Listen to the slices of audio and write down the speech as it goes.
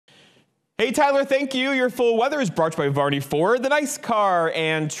Hey, Tyler, thank you. Your full weather is brought to you by Varney Ford, the nice car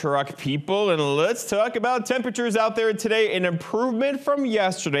and truck people. And let's talk about temperatures out there today. An improvement from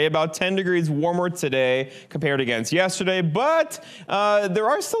yesterday, about 10 degrees warmer today compared against yesterday. But there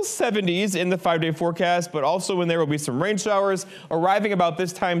are still 70s in the 5-day forecast, but also when there will be some rain showers arriving about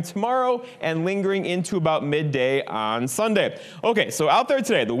this time tomorrow and lingering into about midday on Sunday. Okay, so out there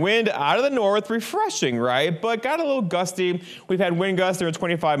today, the wind out of the north, refreshing, right? But got a little gusty. We've had wind gusts near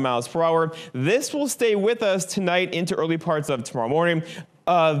 25 miles per hour. This will stay with us tonight into early parts of tomorrow morning.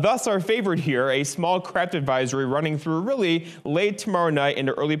 Thus our favorite here, a small craft advisory running through really late tomorrow night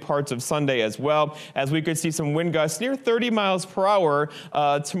into early parts of Sunday as well, as we could see some wind gusts near 30 miles per hour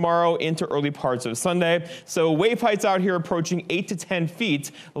tomorrow into early parts of Sunday. So wave heights out here approaching 8 to 10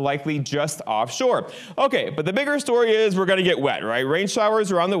 feet, likely just offshore. Okay, but the bigger story is we're going to get wet, right? Rain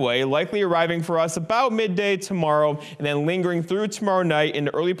showers are on the way, likely arriving for us about midday tomorrow and then lingering through tomorrow night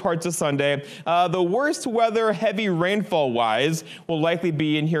into early parts of Sunday. The worst weather, heavy rainfall-wise, will likely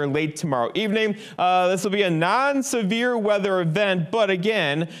be in here late tomorrow evening. This will be a non-severe weather event, but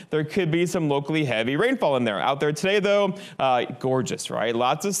again, there could be some locally heavy rainfall in there. Out there today, though, gorgeous, right?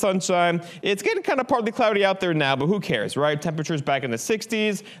 Lots of sunshine. It's getting kind of partly cloudy out there now, but who cares, right? Temperatures back in the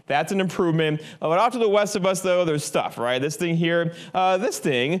 60s. That's an improvement. But out to the west of us, though, there's stuff, right? This thing here, here's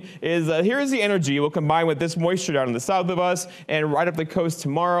the energy. We'll combine with this moisture down in the south of us and right up the coast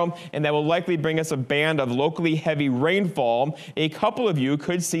tomorrow, and that will likely bring us a band of locally heavy rainfall. A couple of you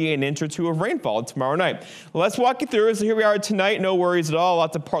could see an inch or two of rainfall tomorrow night. Let's walk you through. So here we are tonight. No worries at all.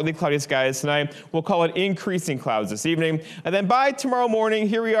 Lots of partly cloudy skies tonight. We'll call it increasing clouds this evening. And then by tomorrow morning,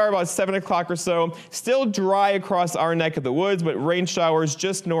 here we are about 7 o'clock or so. Still dry across our neck of the woods, but rain showers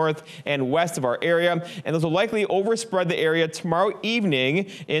just north and west of our area. And those will likely overspread the area tomorrow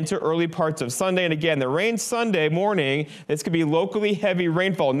evening into early parts of Sunday. And again, the rain Sunday morning, this could be locally heavy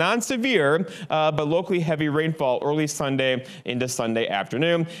rainfall. Non-severe, but locally heavy rainfall early Sunday into Sunday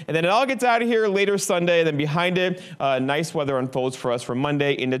afternoon. And then it all gets out of here later Sunday. Then behind it, nice weather unfolds for us from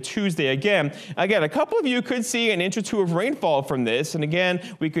Monday into Tuesday again. Again, a couple of you could see an inch or two of rainfall from this. And again,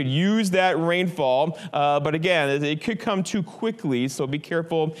 we could use that rainfall. But again, it could come too quickly. So be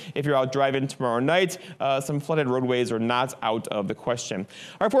careful if you're out driving tomorrow night. Some flooded roadways are not out of the question.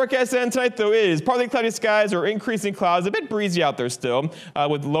 Our forecast then tonight, though, is partly cloudy skies or increasing clouds. A bit breezy out there still,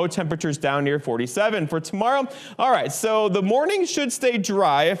 with low temperatures down near 47 for tomorrow. All right, so the morning should stay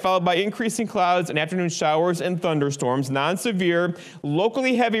dry, followed by increasing clouds and afternoon showers and thunderstorms. Non-severe,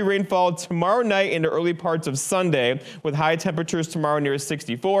 locally heavy rainfall tomorrow night into early parts of Sunday, with high temperatures tomorrow near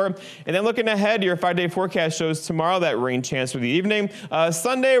 64. And then looking ahead, your 5-day forecast shows tomorrow that rain chance for the evening.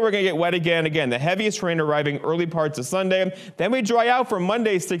 Sunday, we're going to get wet again. Again, the heaviest rain arriving early parts of Sunday. Then we dry out for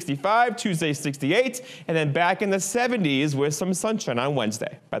Monday, 65, Tuesday, 68, and then back in the 70s with some sunshine on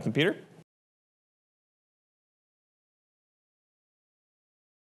Wednesday. Beth and Peter?